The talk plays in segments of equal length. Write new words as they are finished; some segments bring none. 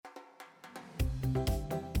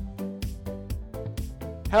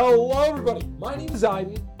Hello, everybody. My name is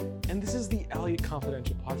Aiden, and this is the Croatia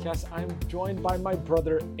Confidential podcast. I'm joined by my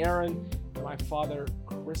brother Aaron and my father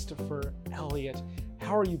Christopher Elliott.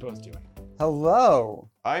 How are you both doing? Hello.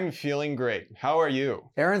 I'm feeling great. How are you?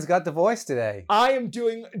 Aaron's got the voice today. I am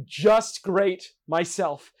doing just great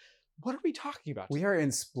myself. What are we talking about? We are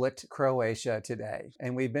in Split, Croatia today,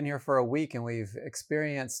 and we've been here for a week, and we've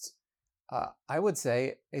experienced, I would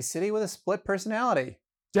say, a city with a split personality.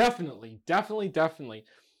 Definitely.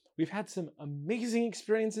 We've had some amazing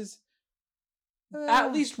experiences.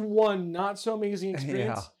 At least one not so amazing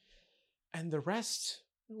experience. Yeah. And the rest,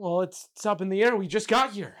 well, it's up in the air. We just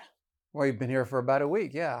got here. Well, you've been here for about a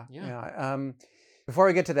week, yeah. Before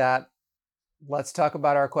we get to that, let's talk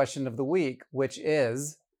about our question of the week, which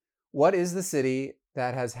is, what is the city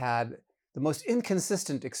that has had the most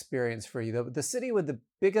inconsistent experience for you? The city with the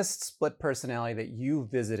biggest split personality that you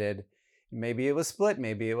visited. Maybe it was Split,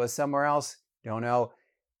 maybe it was somewhere else. Don't know.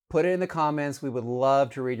 Put it in the comments. We would love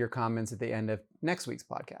to read your comments at the end of next week's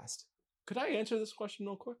podcast. Could I answer this question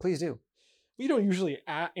real quick? Please do. We don't usually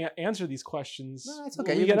answer these questions. No, it's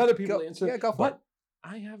okay. We get other people to answer. Yeah, go for it. But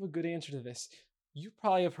I have a good answer to this. You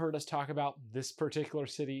probably have heard us talk about this particular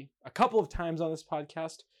city a couple of times on this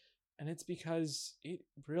podcast, and it's because it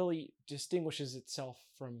really distinguishes itself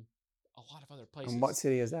from a lot of other places. And what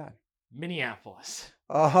city is that? Minneapolis.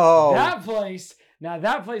 Oh. That place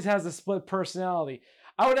has a split personality.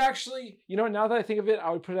 I would actually, now that I think of it,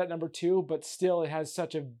 I would put it at number 2, but still it has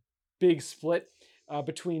such a big split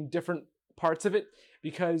between different parts of it,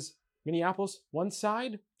 because Minneapolis, one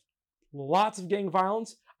side, lots of gang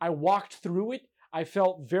violence. I walked through it. I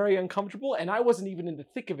felt very uncomfortable, and I wasn't even in the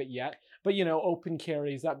thick of it yet. But open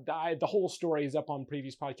carries. The whole story is up on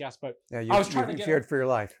previous podcasts. But Yeah, you feared for your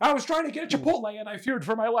life. I was trying to get a Chipotle, and I feared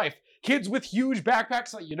for my life. Kids with huge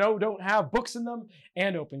backpacks that don't have books in them,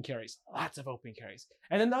 and open carries. Lots of open carries.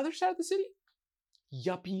 And then the other side of the city,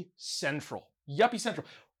 Yuppie Central.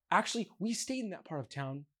 Actually, we stayed in that part of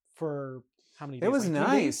town for how many days? It was Like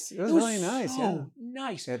 3 days? nice. It was really nice. So Yeah.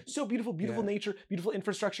 nice. So beautiful Yeah. nature, beautiful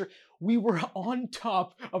infrastructure. We were on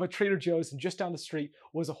top of a Trader Joe's, and just down the street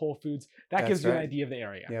was a Whole Foods. That gives you an idea of the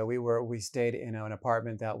area. Yeah, we stayed in an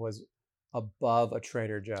apartment that was above a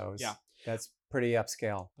Trader Joe's. Yeah. That's pretty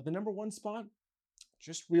upscale. But the number 1 spot,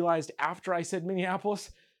 just realized after I said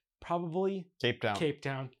Minneapolis, probably Cape Town. Cape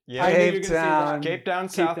Town. Yeah. I knew you were Cape gonna say that. Town. Cape Town,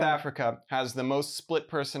 Cape South Town. Africa has the most split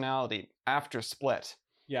personality after Split.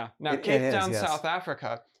 Yeah. Now, It Cape is, Town, yes. South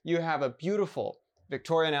Africa, you have a beautiful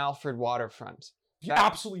Victoria and Alfred waterfront.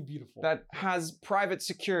 Absolutely beautiful. That has private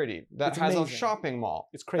security, that It's has amazing. a shopping mall,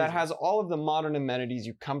 It's crazy. that has all of the modern amenities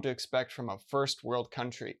you come to expect from a first world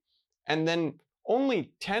country. And then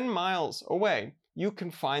only 10 miles away, you can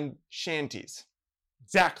find shanties.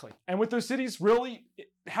 Exactly. And with those cities, really,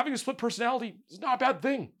 having a split personality is not a bad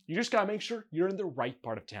thing. You just got to make sure you're in the right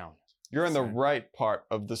part of town. You're in the Sorry. right part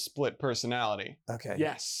of the split personality. Okay.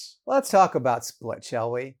 Yes. Let's talk about Split,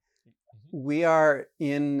 shall we? We are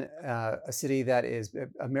in a city that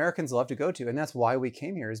Americans love to go to, and that's why we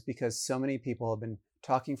came here, is because so many people have been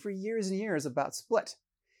talking for years and years about Split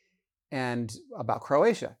and about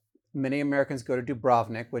Croatia. Many Americans go to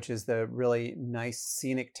Dubrovnik, which is the really nice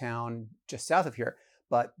scenic town just south of here,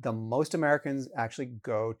 but the most Americans actually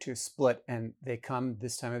go to Split, and they come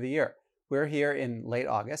this time of the year. We're here in late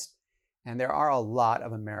August, and there are a lot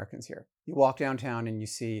of Americans here. You walk downtown and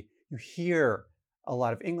you hear a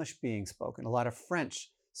lot of English being spoken, a lot of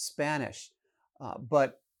French, Spanish,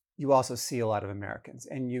 but you also see a lot of Americans,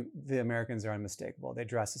 and the Americans are unmistakable. They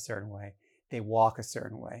dress a certain way. They walk a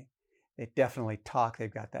certain way. They definitely talk.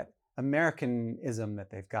 They've got that Americanism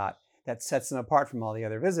that they've got that sets them apart from all the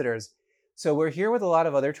other visitors. So we're here with a lot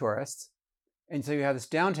of other tourists, and so you have this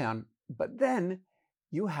downtown, but then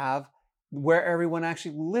you have where everyone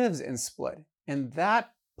actually lives in Split, and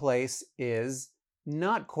that place is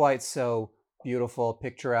not quite so beautiful,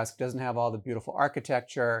 picturesque, doesn't have all the beautiful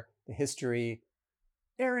architecture, the history.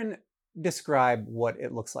 Aaron, describe what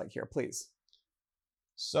it looks like here, please.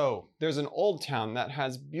 So, there's an old town that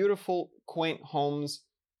has beautiful, quaint homes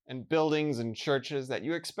and buildings and churches that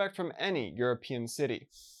you expect from any European city.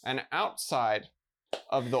 And outside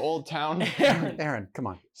of the old town, Aaron, come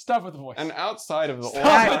on. Stop with the voice. and outside of the old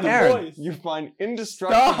Stop with town, the Aaron. voice. you find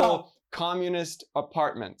indestructible Stop. communist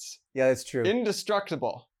apartments. Yeah, that's true.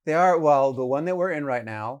 Indestructible. They are, well, the one that we're in right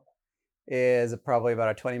now is probably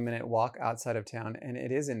about a 20-minute walk outside of town, and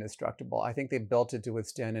it is indestructible. I think they built it to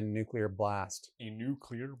withstand a nuclear blast. A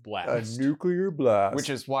nuclear blast. A nuclear blast. Which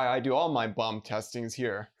is why I do all my bomb testings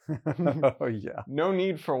here. Oh, yeah. No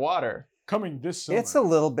need for water. coming this summer. It's a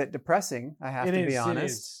little bit depressing, I have to be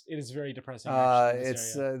honest. It is very depressing. Actually, in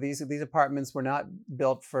this area. These apartments were not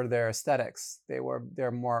built for their aesthetics.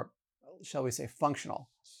 They're more, shall we say, functional.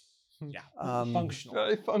 Yeah, functional.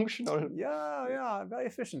 Very functional. Yeah, very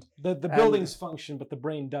efficient. The buildings function, but the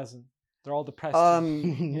brain doesn't. They're all depressed.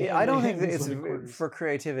 I don't think that it's for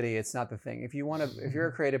creativity. It's not the thing. If you're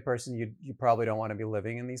a creative person, you probably don't want to be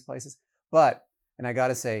living in these places. But, and I got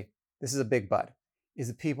to say, this is a big but, is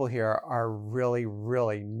the people here are really,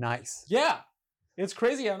 really nice. Yeah, it's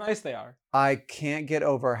crazy how nice they are. I can't get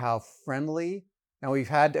over how friendly. Now, we've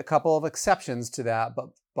had a couple of exceptions to that, but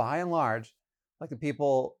by and large, like the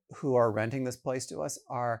people who are renting this place to us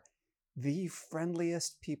are the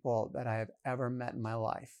friendliest people that I have ever met in my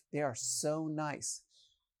life. They are so nice.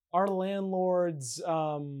 Our landlord's,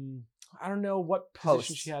 I don't know what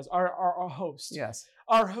position she has. Our host. Yes.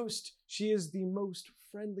 Our host. She is the most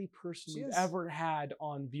friendly person we've ever had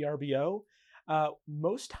on VRBO.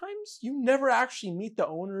 Most times, you never actually meet the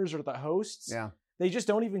owners or the hosts. Yeah. They just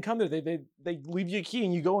don't even come there. They leave you a key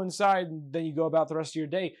and you go inside and then you go about the rest of your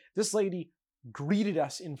day. This lady greeted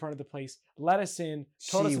us in front of the place, let us in,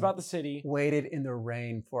 told us about the city. Waited in the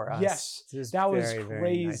rain for us. Yes, that was crazy.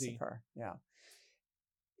 Very nice of her. Yeah.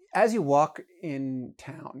 As you walk in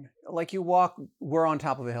town, we're on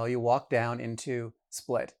top of a hill, you walk down into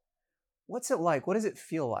Split. What's it like? What does it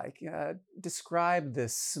feel like? Describe the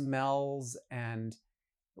smells and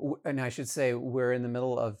I should say we're in the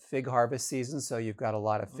middle of fig harvest season, so you've got a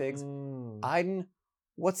lot of figs. Aiden,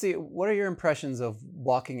 what are your impressions of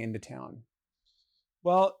walking into town?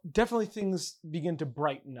 Well, definitely things begin to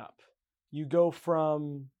brighten up. You go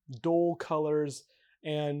from dull colors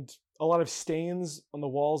and a lot of stains on the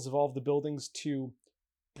walls of all of the buildings to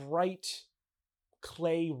bright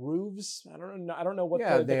clay roofs. I don't know what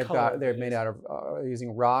the color they're made out of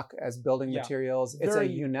using rock as building materials. It's a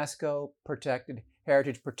UNESCO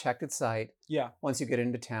heritage protected site. Yeah. Once you get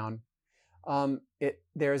into town,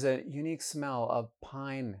 there's a unique smell of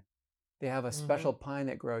pine. They have a special pine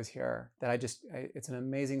that grows here that it's an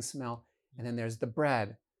amazing smell. And then there's the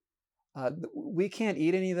bread. We can't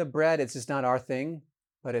eat any of the bread. It's just not our thing,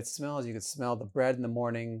 but it smells. You can smell the bread in the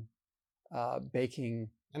morning, baking.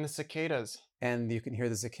 And the cicadas. And you can hear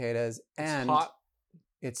the cicadas. It's hot.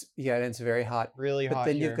 It's very hot. Really hot. But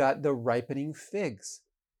then you've got the ripening figs.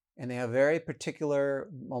 And they have very particular,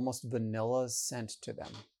 almost vanilla scent to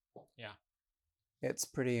them. Yeah. It's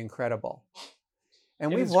pretty incredible.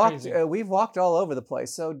 And we've walked all over the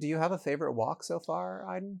place. So do you have a favorite walk so far,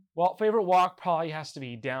 Aiden? Well, favorite walk probably has to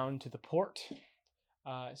be down to the port.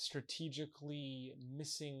 Strategically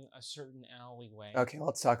missing a certain alleyway. Okay,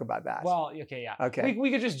 let's talk about that. Well, okay, yeah. Okay. We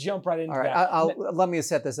could just jump right into all right, that. Let me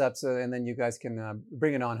set this up and then you guys can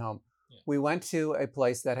bring it on home. Yeah. We went to a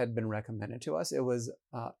place that had been recommended to us. It was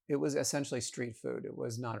essentially street food. It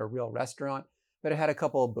was not a real restaurant, but it had a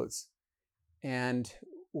couple of booths. And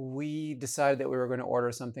we decided that we were going to order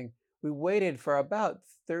something. We waited for about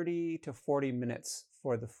 30 to 40 minutes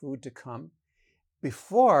for the food to come.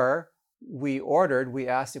 Before we ordered, we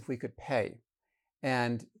asked if we could pay.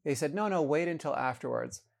 And they said, no, wait until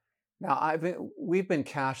afterwards. Now, we've been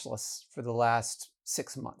cashless for the last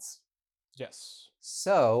 6 months. Yes.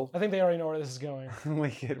 So I think they already know where this is going. We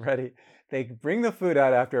get ready. They bring the food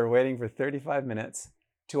out after waiting for 35 minutes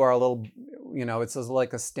to our little, it's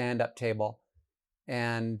like a stand-up table.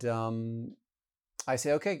 And I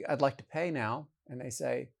say, okay, I'd like to pay now. And they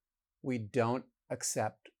say, we don't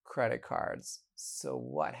accept credit cards. So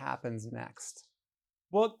what happens next?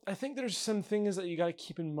 Well, I think there's some things that you got to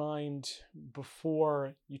keep in mind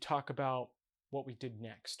before you talk about what we did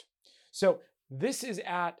next. So this is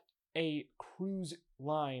at a cruise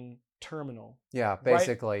line terminal. Yeah,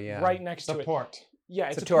 basically, right next to the it. Port. Yeah,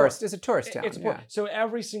 it's a tourist. It's a tourist town. It's a port. Yeah. So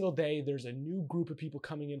every single day, there's a new group of people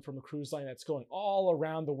coming in from a cruise line that's going all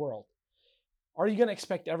around the world. Are you going to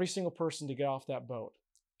expect every single person to get off that boat,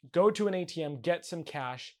 go to an ATM, get some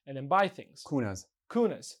cash, and then buy things?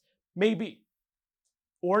 Kunas. Maybe.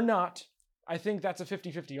 Or not. I think that's a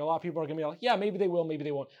 50-50. A lot of people are going to be like, yeah, maybe they will, maybe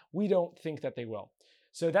they won't. We don't think that they will.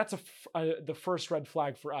 So that's the first red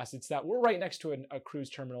flag for us. It's that we're right next to a cruise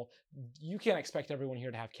terminal. You can't expect everyone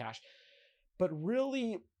here to have cash. But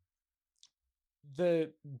really,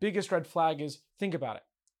 the biggest red flag is, think about it.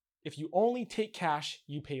 If you only take cash,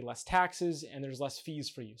 you pay less taxes and there's less fees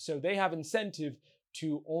for you. So they have incentive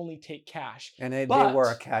to only take cash. And they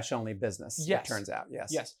were a cash-only business, yes, it turns out.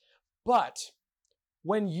 Yes. But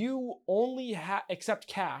when you only accept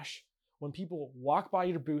cash, when people walk by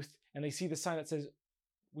your booth and they see the sign that says,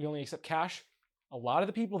 we only accept cash, a lot of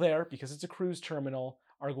the people there, because it's a cruise terminal,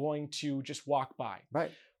 are going to just walk by.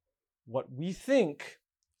 Right. What we think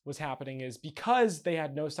was happening is because they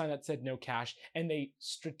had no sign that said no cash, and they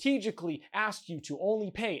strategically asked you to only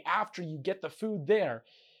pay after you get the food there.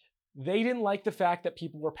 They didn't like the fact that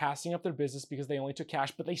people were passing up their business because they only took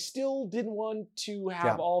cash, but they still didn't want to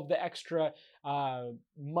have all of the extra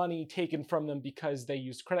money taken from them because they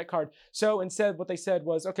used credit card. So instead, what they said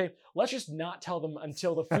was, okay, let's just not tell them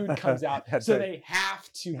until the food comes out. So they have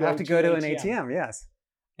to go to an ATM. Yes.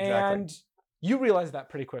 Exactly. And you realized that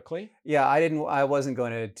pretty quickly. Yeah, I wasn't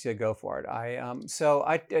going to go for it. So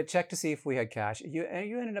I checked to see if we had cash. You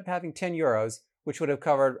ended up having 10 euros, which would have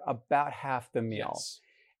covered about half the meal. Yes.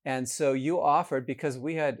 And so you offered, because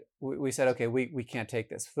we said, okay, we can't take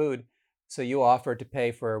this food. So you offered to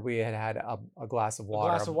pay for, we had a glass of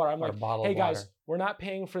water. I'm like, hey guys, we're not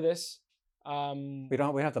paying for this. We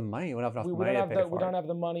don't have the money. We don't have enough money we don't have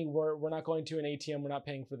the money. We're not going to an ATM. We're not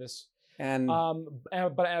paying for this. And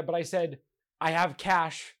but I said, I have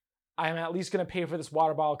cash. I'm at least going to pay for this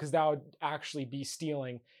water bottle because that would actually be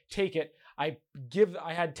stealing. Take it. I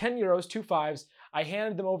had 10 euros, 2 5s. I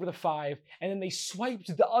handed them over the 5, and then they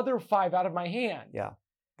swiped the other 5 out of my hand. Yeah,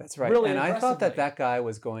 that's right. Really and I thought that guy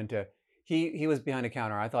was going to, he was behind a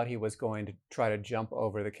counter. I thought he was going to try to jump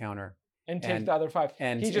over the counter and take the other 5.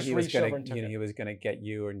 And he just reached over and took it. He was going to get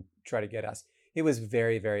you and try to get us. He was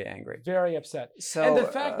very, very angry. Very upset. So, and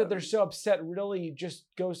the fact that they're so upset really just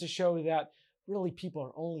goes to show that really people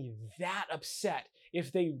are only that upset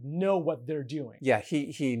if they know what they're doing. Yeah,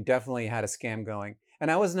 he definitely had a scam going. And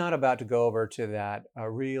I was not about to go over to that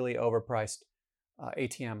really overpriced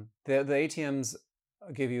ATM. The ATMs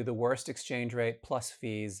give you the worst exchange rate plus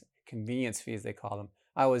fees, convenience fees they call them.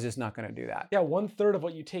 I was just not going to do that. Yeah, 1/3 of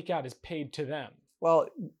what you take out is paid to them. Well,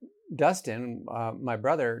 Dustin, my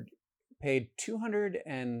brother, paid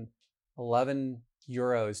 211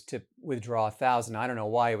 euros to withdraw 1,000. I don't know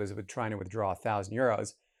why he was trying to withdraw 1,000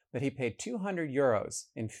 euros, but he paid 200 euros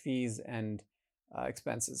in fees and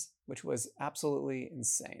expenses, which was absolutely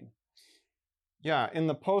insane. Yeah, in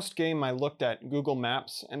the post game, I looked at Google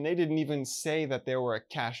Maps, and they didn't even say that they were a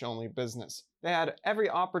cash-only business. They had every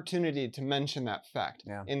opportunity to mention that fact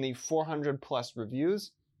in the 400+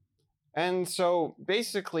 reviews. And so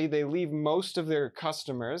basically, they leave most of their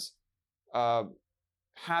customers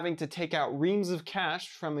having to take out reams of cash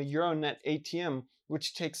from a Euronet ATM,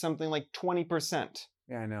 which takes something like 20%.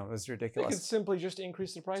 Yeah, I know. It was ridiculous. They could simply just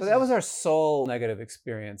increase the prices. So that was our sole negative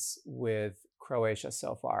experience with Croatia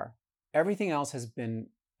so far. Everything else has been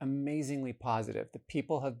amazingly positive. The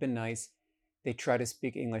people have been nice. They try to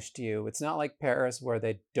speak English to you. It's not like Paris where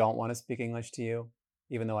they don't want to speak English to you,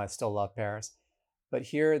 even though I still love Paris. But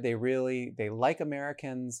here they like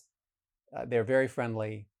Americans. They're very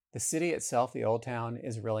friendly. The city itself, the old town,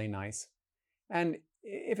 is really nice. And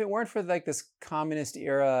if it weren't for like this communist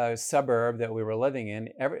era suburb that we were living in,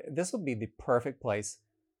 this would be the perfect place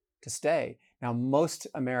to stay. Now, most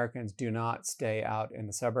Americans do not stay out in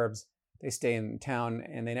the suburbs. They stay in town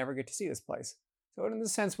and they never get to see this place. So in a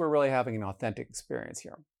sense, we're really having an authentic experience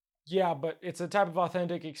here. Yeah, but it's a type of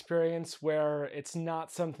authentic experience where it's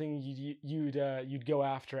not something you'd go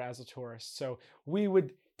after as a tourist. So we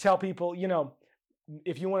would tell people,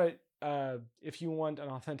 if you want an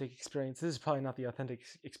authentic experience, this is probably not the authentic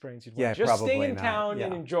experience you'd want. Yeah, just stay in not. town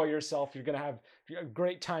and enjoy yourself. You're gonna have a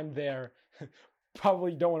great time there.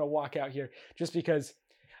 Probably don't want to walk out here just because,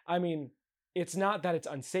 it's not that it's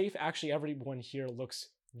unsafe. Actually, everyone here looks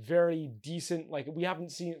very decent. Like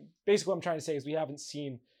basically what I'm trying to say is we haven't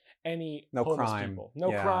seen any homeless people.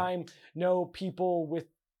 No crime, no people with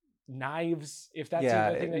knives, if that's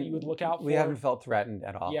the thing that you would look out for. We haven't felt threatened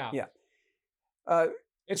at all. Yeah.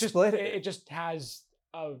 It just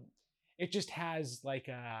has like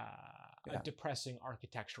a depressing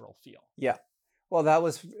architectural feel. Yeah. Well, that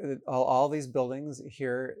was all these buildings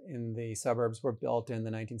here in the suburbs were built in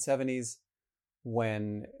the 1970s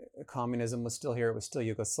when communism was still here. It was still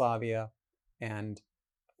Yugoslavia, and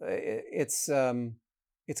it's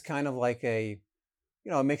kind of like it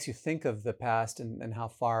makes you think of the past and how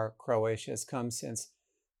far Croatia has come since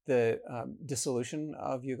the dissolution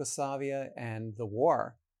of Yugoslavia and the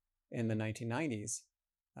war in the 1990s.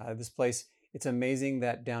 This place, it's amazing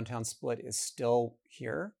that downtown Split is still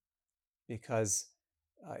here because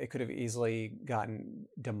it could have easily gotten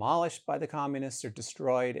demolished by the communists or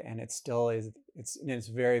destroyed, and it still is. It's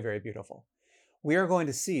very, very beautiful. We are going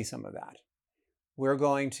to see some of that. We're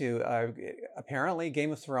going to, apparently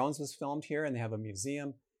Game of Thrones was filmed here, and they have a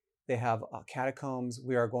museum. They have catacombs.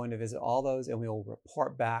 We are going to visit all those, and we will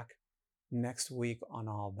report back next week on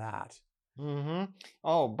all that. Mm-hmm.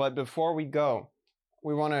 Oh, but before we go,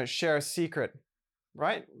 we want to share a secret.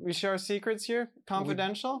 right? We share secrets here?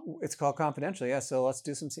 Confidential? It's called Confidential, yeah, so let's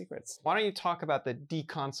do some secrets. Why don't you talk about the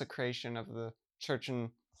deconsecration of the church and...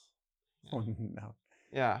 Oh, no.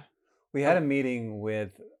 Yeah. We had a meeting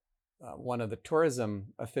with one of the tourism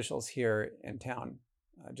officials here in town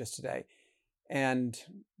just today, and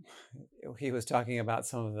he was talking about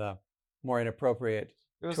some of the more inappropriate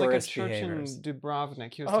It was like a tourist church behaviors. in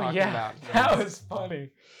Dubrovnik he was Oh talking yeah, about. that was funny.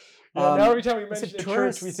 Yeah, now every time we mention a church, we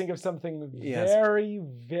tourists- think of something Yes. very,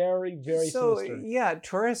 very, very So sinister. yeah,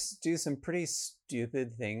 tourists do some pretty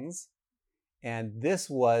stupid things, and this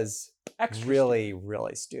was Extra really,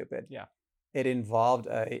 really stupid. Yeah. It involved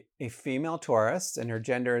a female tourist, and her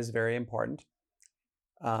gender is very important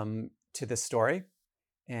to the story.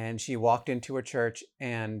 And she walked into a church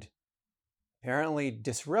and apparently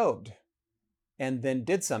disrobed, and then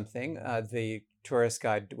did something. The tourist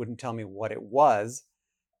guide wouldn't tell me what it was.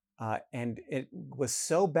 And it was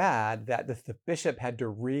so bad that the bishop had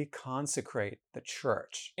to reconsecrate the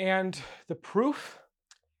church. And the proof,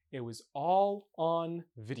 it was all on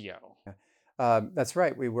video. That's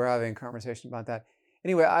right. We were having a conversation about that.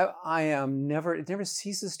 Anyway, I am never. It never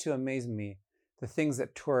ceases to amaze me the things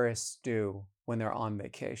that tourists do when they're on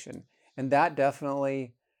vacation, and that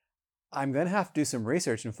definitely. I'm gonna have to do some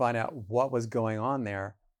research and find out what was going on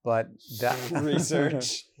there. But that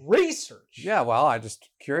Research. Research. Yeah, well, I'm just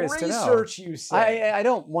curious to know. Research, you say. I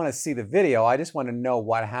don't want to see the video. I just want to know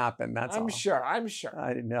what happened. That's all. I'm sure. I'm sure.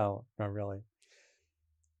 I know, not really.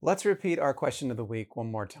 Let's repeat our question of the week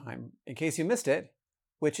one more time, in case you missed it,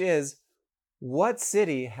 which is, what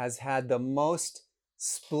city has had the most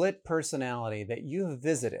split personality that you have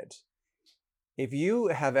visited? If you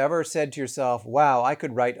have ever said to yourself, wow, I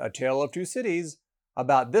could write a tale of two cities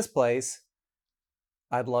about this place,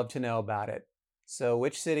 I'd love to know about it. So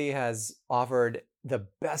which city has offered the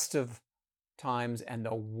best of times and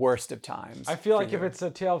the worst of times? I feel for like if you? it's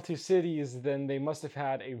a Tale of Two Cities, then they must have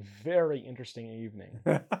had a very interesting evening.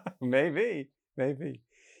 Maybe.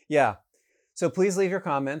 Yeah. So please leave your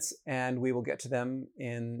comments and we will get to them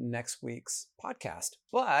in next week's podcast.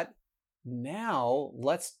 But now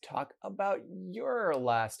let's talk about your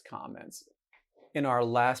last comments. In our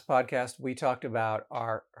last podcast, we talked about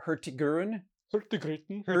our Hurtigruten.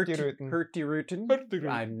 Hurtigruten.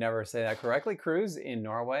 I never say that correctly. Cruise in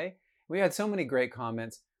Norway. We had so many great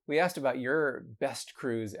comments. We asked about your best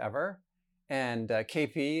cruise ever. And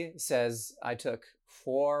KP says, I took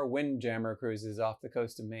 4 Windjammer cruises off the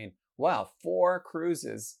coast of Maine. Wow, 4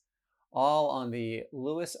 cruises, all on the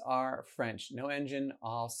Louis R. French. No engine,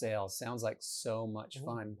 all sails. Sounds like so much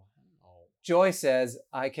fun. Wow. Joy says,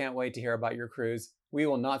 I can't wait to hear about your cruise. We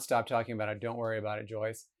will not stop talking about it. Don't worry about it,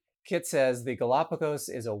 Joyce. Kit says, the Galapagos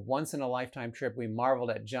is a once-in-a-lifetime trip. We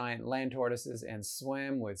marveled at giant land tortoises and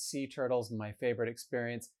swam with sea turtles. My favorite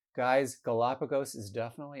experience. Guys, Galapagos is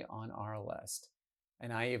definitely on our list.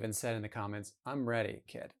 And I even said in the comments, I'm ready,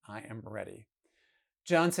 Kit. I am ready.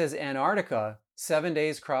 John says, Antarctica, 7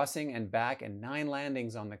 days crossing and back and 9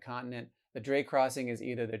 landings on the continent. The Drake crossing is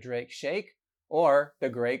either the Drake Shake or the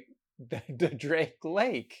Drake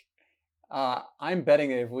Lake. I'm betting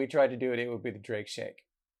that if we tried to do it, it would be the Drake Shake,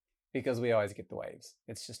 because we always get the waves.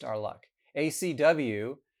 It's just our luck.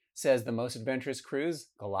 ACW says the most adventurous cruise,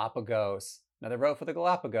 Galapagos. Another vote for the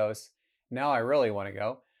Galapagos. Now I really want to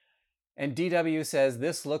go. And DW says,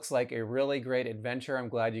 this looks like a really great adventure. I'm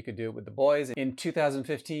glad you could do it with the boys. In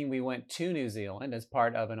 2015, we went to New Zealand as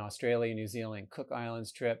part of an Australia-New Zealand Cook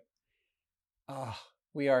Islands trip.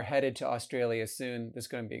 We are headed to Australia soon. This is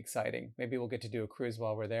going to be exciting. Maybe we'll get to do a cruise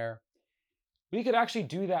while we're there. We could actually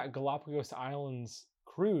do that Galapagos Islands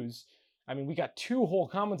cruise. I mean, we got 2 whole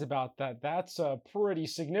comments about that. That's pretty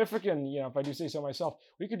significant, if I do say so myself.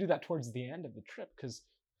 We could do that towards the end of the trip because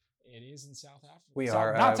it is in South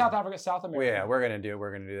Africa. Not South Africa, South America. Yeah, we're going to do it.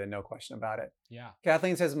 We're going to do that. No question about it. Yeah.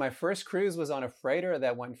 Kathleen says, my first cruise was on a freighter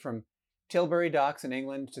that went from Tilbury docks in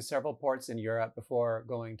England to several ports in Europe before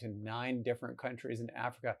going to 9 different countries in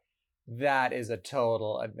Africa. That is a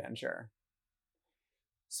total adventure.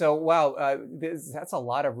 So, wow, that's a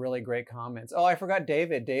lot of really great comments. Oh, I forgot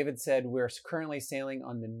David. David said, we're currently sailing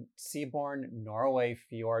on the Seabourn Norway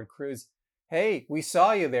Fjord cruise. Hey, we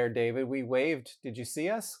saw you there, David. We waved. Did you see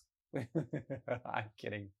us? I'm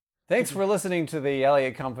kidding. Thanks for listening to the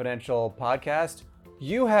Elliott Confidential podcast.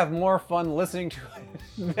 You have more fun listening to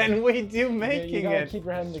it than we do making you gotta it. Keep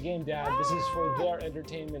your head in the game, Dad. This is for their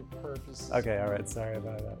entertainment purposes. Okay, all right. Sorry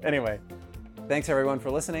about that. Anyway, thanks everyone for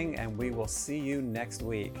listening, and we will see you next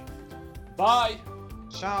week. Bye.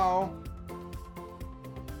 Ciao.